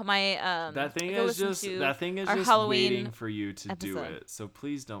read my that thing is just Halloween waiting for you to do it. So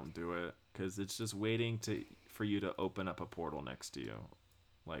please don't do it because it's just waiting for you to open up a portal next to you.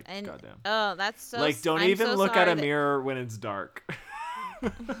 Like, goddamn. Oh, that's so. Like, don't even look at a mirror when it's dark.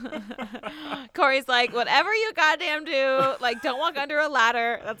 Corey's like, whatever you goddamn do, like, don't walk under a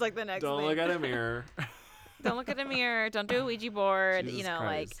ladder. That's like the next thing. Don't look at a mirror. Don't look at a mirror. Don't do a Ouija board. Jesus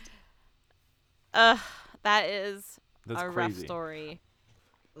Christ. That is That's a crazy. rough story.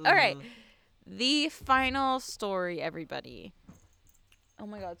 All right. The final story, everybody. Oh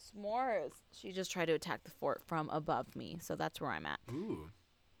my god, s'mores. She just tried to attack the fort from above me, so that's where I'm at. Ooh.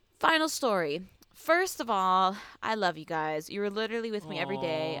 Final story. First of all, I love you guys. You were literally with me every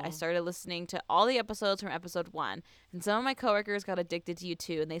day. I started listening to all the episodes from episode 1. And some of my coworkers got addicted to you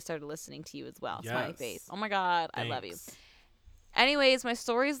too, and they started listening to you as well. Yes. Smiley face. Oh my god, Thanks. I love you. Anyways, my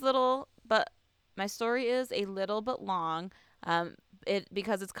story is a little bit long.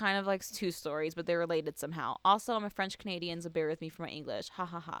 Because it's kind of like 2 stories, but they're related somehow. Also, I'm a French Canadian, so bear with me for my English. Ha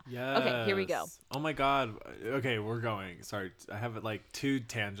ha ha. Yes. Okay, here we go. Oh my god. Okay, we're going. Sorry, I have like 2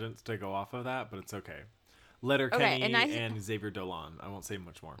 tangents to go off of that, but it's okay. Letterkenny and Xavier Dolan. I won't say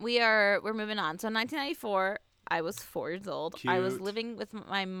much more. We're moving on. So in 1994, I was 4 years old. Cute. I was living with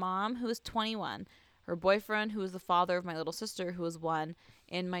my mom, who was 21, her boyfriend, who was the father of my little sister, who was 1,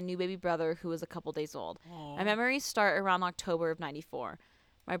 and my new baby brother, who was a couple days old. Aww. My memories start around October of 94.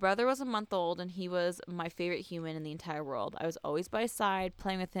 My brother was a month old, and he was my favorite human in the entire world. I was always by his side,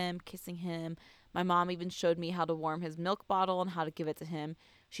 playing with him, kissing him. My mom even showed me how to warm his milk bottle and how to give it to him.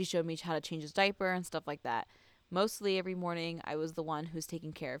 She showed me how to change his diaper and stuff like that. Mostly every morning, I was the one who was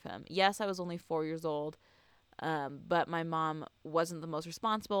taking care of him. Yes, I was only 4 years old, but my mom wasn't the most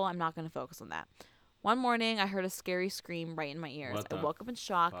responsible. I'm not going to focus on that. One morning, I heard a scary scream right in my ears. I woke up in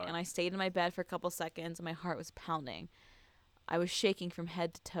shock, and I stayed in my bed for a couple seconds, and my heart was pounding. I was shaking from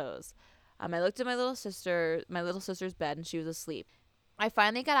head to toes. I looked at my little sister's bed, and she was asleep. I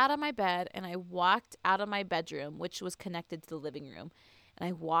finally got out of my bed, and I walked out of my bedroom, which was connected to the living room. And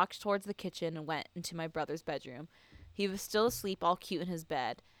I walked towards the kitchen and went into my brother's bedroom. He was still asleep, all cute in his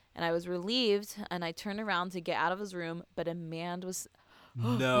bed. And I was relieved, and I turned around to get out of his room, but a man was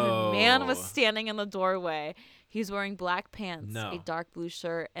standing in the doorway. He was wearing black pants, a dark blue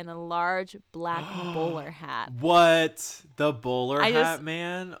shirt, and a large black bowler hat. What? The bowler hat,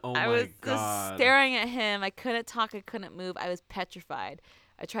 man? Oh my god. I was just staring at him. I couldn't talk. I couldn't move. I was petrified.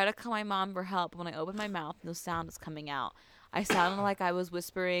 I tried to call my mom for help. When I opened my mouth, no sound was coming out. I sounded like I was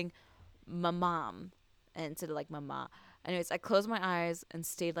whispering, my mom instead of like mama. Anyways, I closed my eyes and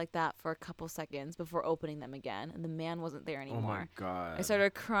stayed like that for a couple seconds before opening them again, and the man wasn't there Oh my anymore. I god.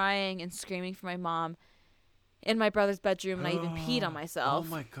 started crying and screaming for my mom in my brother's bedroom, and I even peed on Oh myself.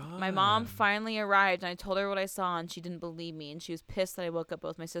 my god. My mom finally arrived, and I told her what I saw, and she didn't believe me, and she was pissed that I woke up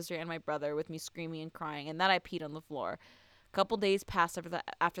both my sister and my brother with me screaming and crying, and that I peed on the floor. A couple days passed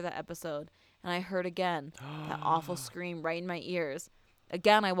after that episode, and I heard again that awful scream right in my ears.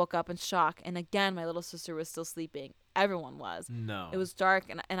 Again, I woke up in shock, and again, my little sister was still sleeping. Everyone was. No. It was dark,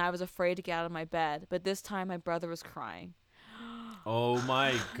 and I was afraid to get out of my bed, but this time my brother was crying. Oh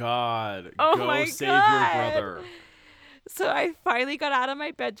my god. Oh Go my save God. your brother. So I finally got out of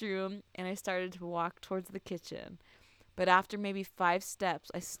my bedroom, and I started to walk towards the kitchen. But after maybe 5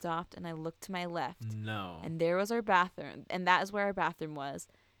 steps, I stopped and I looked to my left. No. And there was our bathroom, and that is where our bathroom was.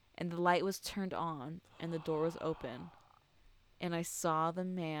 And the light was turned on, and the door was open. And I saw the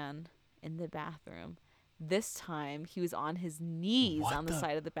man in the bathroom. This time, he was on his knees on the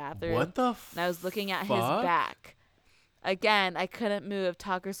side of the bathroom. What the And I was looking at his fuck? back. Again, I couldn't move,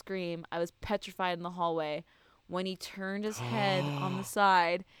 talk, or scream. I was petrified in the hallway when he turned his head on the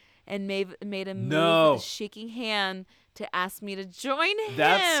side and made a move No. with a shaking hand to ask me to join him.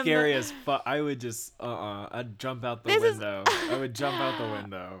 That's scary as fuck. I would just I'd jump out the window. I would jump out the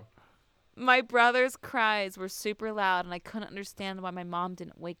window. My brother's cries were super loud, and I couldn't understand why my mom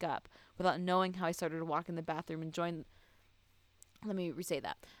didn't wake up without knowing how I started to walk in the bathroom and join. Let me re-say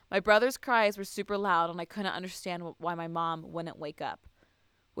that. My brother's cries were super loud, and I couldn't understand why my mom wouldn't wake up.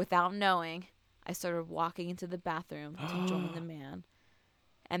 Without knowing, I started walking into the bathroom to join the man.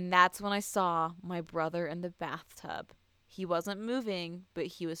 And that's when I saw my brother in the bathtub. He wasn't moving, but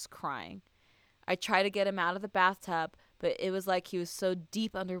he was crying. I tried to get him out of the bathtub, but it was like he was so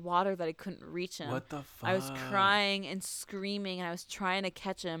deep underwater that I couldn't reach him. What the fuck? I was crying and screaming, and I was trying to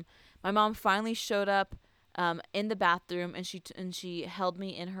catch him. My mom finally showed up in the bathroom, and she held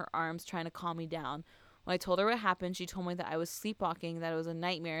me in her arms, trying to calm me down. When I told her what happened, she told me that I was sleepwalking, that it was a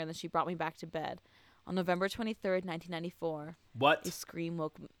nightmare, and then she brought me back to bed. On November 23rd, 1994, What? a scream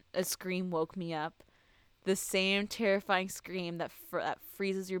woke me up. The same terrifying scream that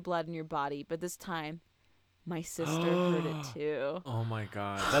freezes your blood in your body, but this time, my sister heard it too. Oh my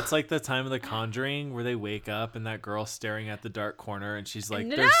god. That's like the time of The Conjuring where they wake up and that girl staring at the dark corner and she's like,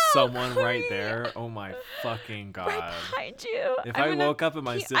 there's someone right there. Oh my fucking god. Right behind you. If I woke up and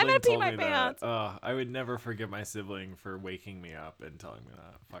my sibling told me pants. that, I would never forgive my sibling for waking me up and telling me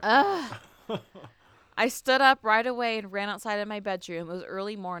that. Fuck. I stood up right away and ran outside of my bedroom. It was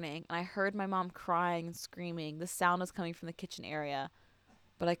early morning, and I heard my mom crying and screaming. The sound was coming from the kitchen area,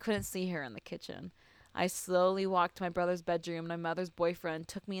 but I couldn't see her in the kitchen. I slowly walked to my brother's bedroom, and my mother's boyfriend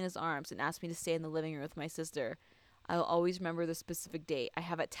took me in his arms and asked me to stay in the living room with my sister. I'll always remember the specific date. I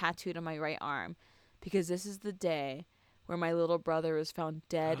have it tattooed on my right arm, because this is the day where my little brother was found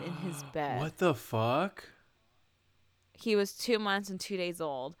dead in his bed. What the fuck? He was 2 months and 2 days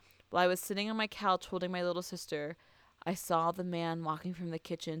old. While I was sitting on my couch holding my little sister, I saw the man walking from the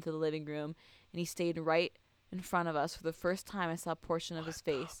kitchen to the living room, and he stayed right in front of us. For the first time, I saw a portion of his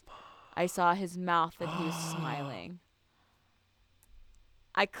face. I saw his mouth, and he was smiling.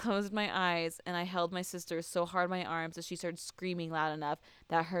 I closed my eyes, and I held my sister so hard in my arms that she started screaming loud enough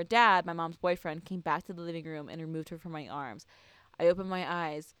that her dad, my mom's boyfriend, came back to the living room and removed her from my arms. I opened my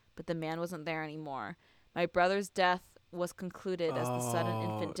eyes, but the man wasn't there anymore. My brother's death was concluded as the sudden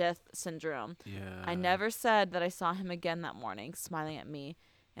infant death syndrome. Yeah. I never said that I saw him again that morning, smiling at me,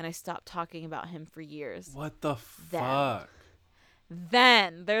 and I stopped talking about him for years. What the fuck?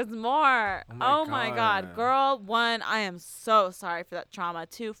 Then there's more. Oh my God. God. Girl, 1, I am so sorry for that trauma.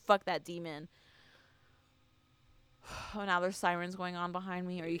 2, fuck that demon. Oh, now there's sirens going on behind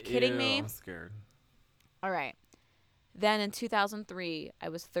me. Are you kidding me? I'm scared. All right. Then in 2003, I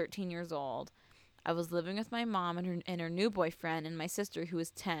was 13 years old. I was living with my mom and her new boyfriend and my sister, who was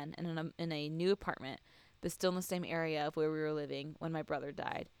 10, in a new apartment, but still in the same area of where we were living when my brother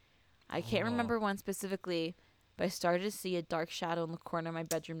died. I can't remember when specifically, but I started to see a dark shadow in the corner of my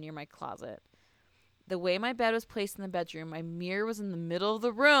bedroom near my closet. The way my bed was placed in the bedroom, my mirror was in the middle of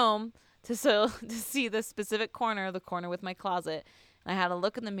the room to see the specific corner, the corner with my closet. And I had to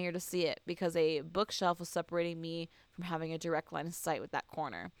look in the mirror to see it because a bookshelf was separating me from having a direct line of sight with that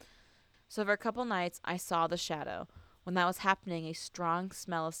corner. So for a couple nights, I saw the shadow. When that was happening, a strong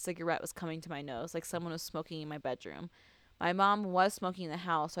smell of cigarette was coming to my nose, like someone was smoking in my bedroom. My mom was smoking in the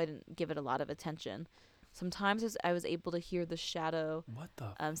house, so I didn't give it a lot of attention. Sometimes I was able to hear the shadow What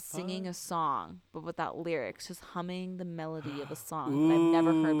the singing fuck? a song, but without lyrics, just humming the melody of a song that I've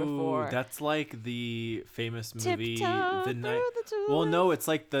never heard Ooh, before. that's like the famous movie Tiptoe The Night. through the Well, no, tulips. it's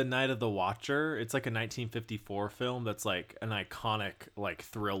like The Night of the Watcher. It's like a 1954 film that's like an iconic like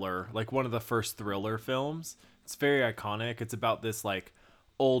thriller, like one of the first thriller films. It's very iconic. It's about this like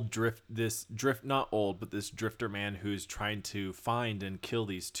this drift not old, but this drifter man who's trying to find and kill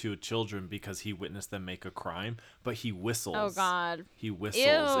these two children because he witnessed them make a crime, but he Oh whistles. God. He whistles.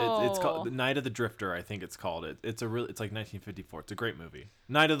 It's called The Ew. Night of the Drifter, I think it's called. It's like 1954. It's a great movie.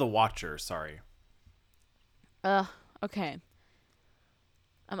 Night of the Watcher, sorry. Ugh. Okay.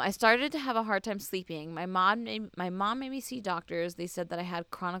 I started to have a hard time sleeping. My mom made me see doctors. They said that I had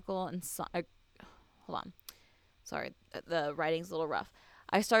hold on. Sorry, the writing's a little rough.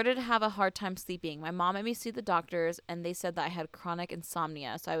 I started to have a hard time sleeping. My mom made me see the doctors, and they said that I had chronic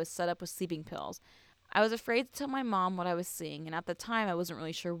insomnia, so I was set up with sleeping pills. I was afraid to tell my mom what I was seeing, and at the time, I wasn't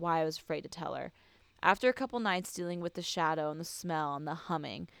really sure why I was afraid to tell her. After a couple nights dealing with the shadow and the smell and the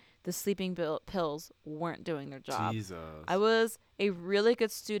humming, the pills weren't doing their job. I Jesus. was a really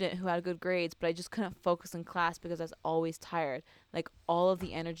good student who had good grades, but I just couldn't focus in class because I was always tired. Like all of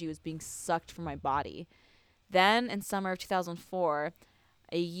the energy was being sucked from my body. Then, in summer of 2004,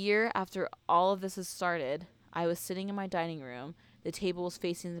 a year after all of this has started, I was sitting in my dining room. The table was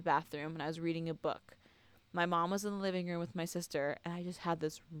facing the bathroom, and I was reading a book. My mom was in the living room with my sister, and I just had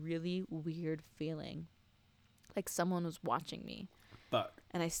this really weird feeling like someone was watching me. Fuck.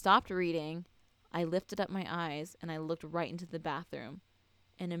 And I stopped reading. I lifted up my eyes, and I looked right into the bathroom.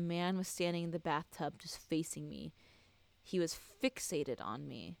 And a man was standing in the bathtub just facing me. He was fixated on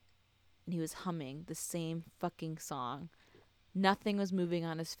me, and he was humming the same fucking song. Nothing was moving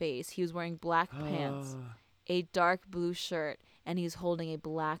on his face. He was wearing black pants, a dark blue shirt, and he was holding a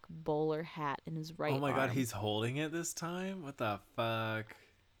black bowler hat in his Oh right my god, arm. he's holding it this time? What the fuck?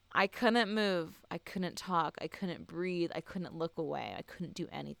 I couldn't move. I couldn't talk. I couldn't breathe. I couldn't look away. I couldn't do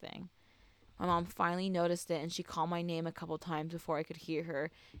anything. My mom finally noticed it, and she called my name a couple times before I could hear her.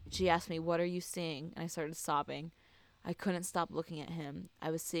 She asked me, "What are you seeing?" And I started sobbing. I couldn't stop looking at him. I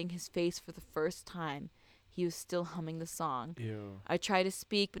was seeing his face for the first time. He was still humming the song. Ew. I tried to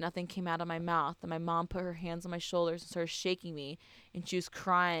speak, but nothing came out of my mouth. And my mom put her hands on my shoulders and started shaking me. And she was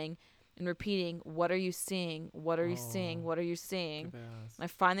crying and repeating, "What are you seeing? What are you seeing? Oh, What are you seeing?" good ass. I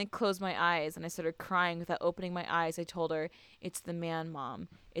finally closed my eyes and I started crying without opening my eyes. I told her, "It's the man, Mom.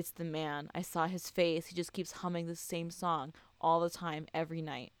 It's the man. I saw his face. He just keeps humming the same song all the time, every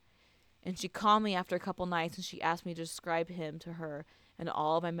night." And she called me after a couple nights and she asked me to describe him to her, and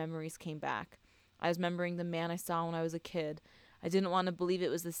all of my memories came back. I was remembering the man I saw when I was a kid. I didn't want to believe it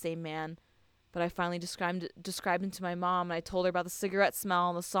was the same man, but I finally described him to my mom, and I told her about the cigarette smell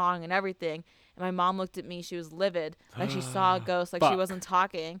and the song and everything. And my mom looked at me. She was livid, like she saw a ghost, like she Fuck. wasn't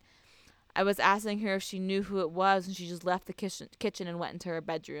talking. I was asking her if she knew who it was, and she just left the kitchen and went into her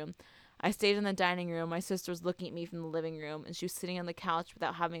bedroom. I stayed in the dining room. My sister was looking at me from the living room, and she was sitting on the couch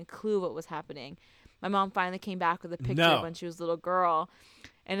without having a clue what was happening. My mom finally came back with a picture of No. when she was a little girl.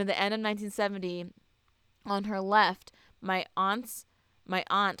 And at the end of 1970, on her left, my aunt,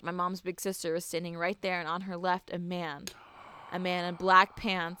 my mom's big sister, was standing right there, and on her left, a man in black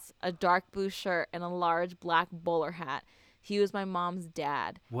pants, a dark blue shirt, and a large black bowler hat. He was my mom's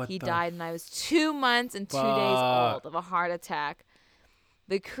dad. What He the died when I was 2 months and 2 days fuck? old of a heart attack.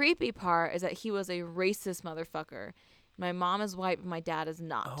 The creepy part is that he was a racist motherfucker. My mom is white, but my dad is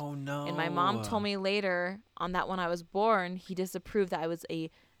not. Oh no. And my mom told me later on that when I was born, he disapproved that I was a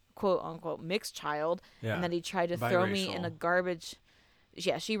quote unquote mixed child, Yeah. and that he tried to throw me in a Biracial. garbage.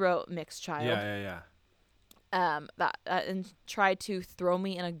 Yeah, she wrote mixed child. Yeah. That and tried to throw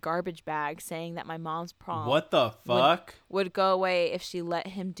me in a garbage bag, saying that my mom's prom What the fuck? would go away if she let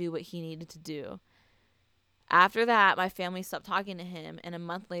him do what he needed to do. After that, my family stopped talking to him, and a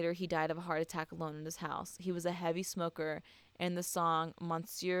month later, he died of a heart attack alone in his house. He was a heavy smoker, and the song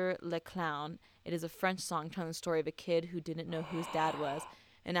Monsieur le Clown, it is a French song telling the story of a kid who didn't know who his dad was.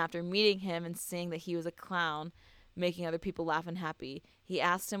 And after meeting him and seeing that he was a clown, making other people laugh and happy, he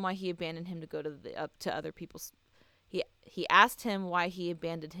asked him why he abandoned him to go to other people's. He asked him why he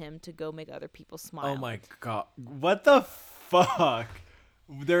abandoned him to go make other people smile. Oh my god. What the fuck?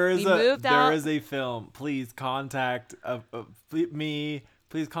 There is a film. Please contact me.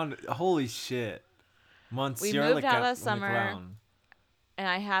 Please contact. Holy shit. Monsieur moved out that summer. Clown. And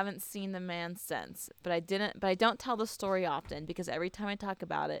I haven't seen the man since. But I don't tell the story often because every time I talk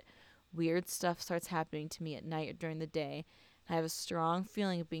about it, weird stuff starts happening to me at night or during the day. I have a strong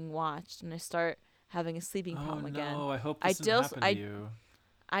feeling of being watched, and I start having a sleeping problem again. Oh no, I hope this doesn't happen to you.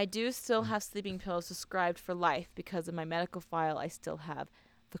 I do still have sleeping pills prescribed for life because in my medical file I still have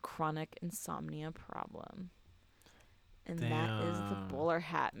the chronic insomnia problem. And that is the Damn. bowler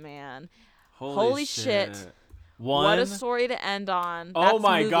hat man. Holy shit. One. What a story to end on. Oh That's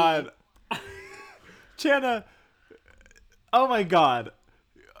my movie. god. Channa. Oh my god.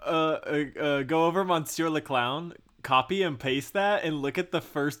 Go over Monsieur Le Clown, copy and paste that, and look at the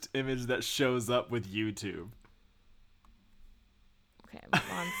first image that shows up with YouTube. Okay,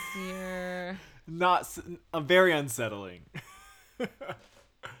 Monsieur. Very unsettling.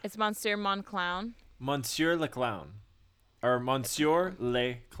 It's Monsieur Mon Clown. Monsieur Le Clown. Or Monsieur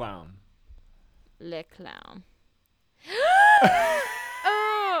Le Clown. Le Clown.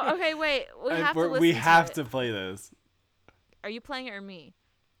 Oh, okay, wait. We have to listen We have to to play this. Are you playing it or me?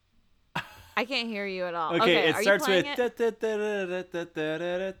 I can't hear you at all. Okay, it are starts you with playing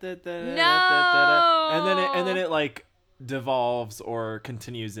no, No! and then it like devolves or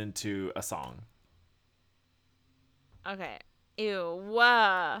continues into a song. Okay. Ew.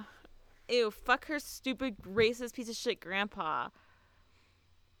 Ew. Fuck her stupid racist piece of shit grandpa.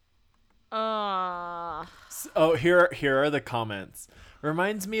 Oh, here are the comments.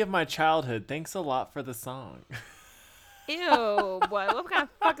 Reminds me of my childhood. Thanks a lot for the song. Ew. Boy, what kind of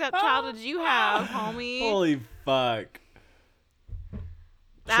fucked up childhood did you have, homie? Holy fuck.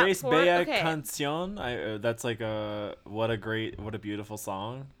 That Trace poor- Bella okay. Canción. That's like what a beautiful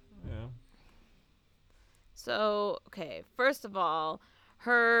song. Yeah. So, okay, first of all,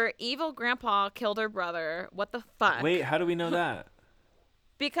 her evil grandpa killed her brother. What the fuck? Wait, how do we know that?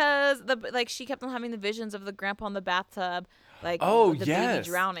 Because she kept on having the visions of the grandpa in the bathtub, like Oh, the yes. baby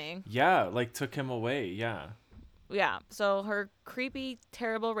drowning. Yeah, like took him away. Yeah. Yeah. So her creepy,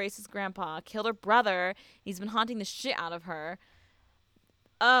 terrible, racist grandpa killed her brother. He's been haunting the shit out of her.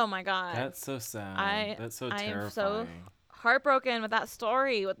 Oh my god. That's so sad. That's so I terrifying. am so heartbroken with that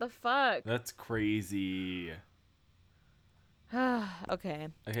story. What the fuck? That's crazy. Okay.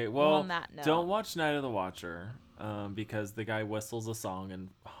 Okay, well, on that note. don't watch Night of the Watcher, because the guy whistles a song and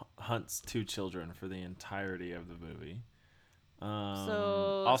hunts two children for the entirety of the movie.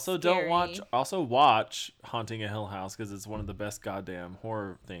 So also scary. watch Haunting a Hill House because it's one of the best goddamn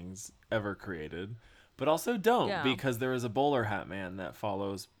horror things ever created. But also don't because there is a bowler hat man that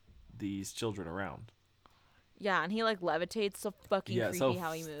follows these children around. Yeah, and he like levitates, so fucking creepy so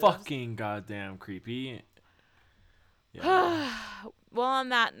how he moves. Fucking goddamn creepy. Yeah. Well, on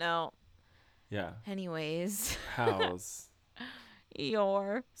that note. Yeah. Anyways. How's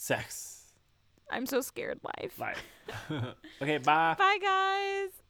your sex? I'm so scared. Life. Okay, bye. Bye, guys.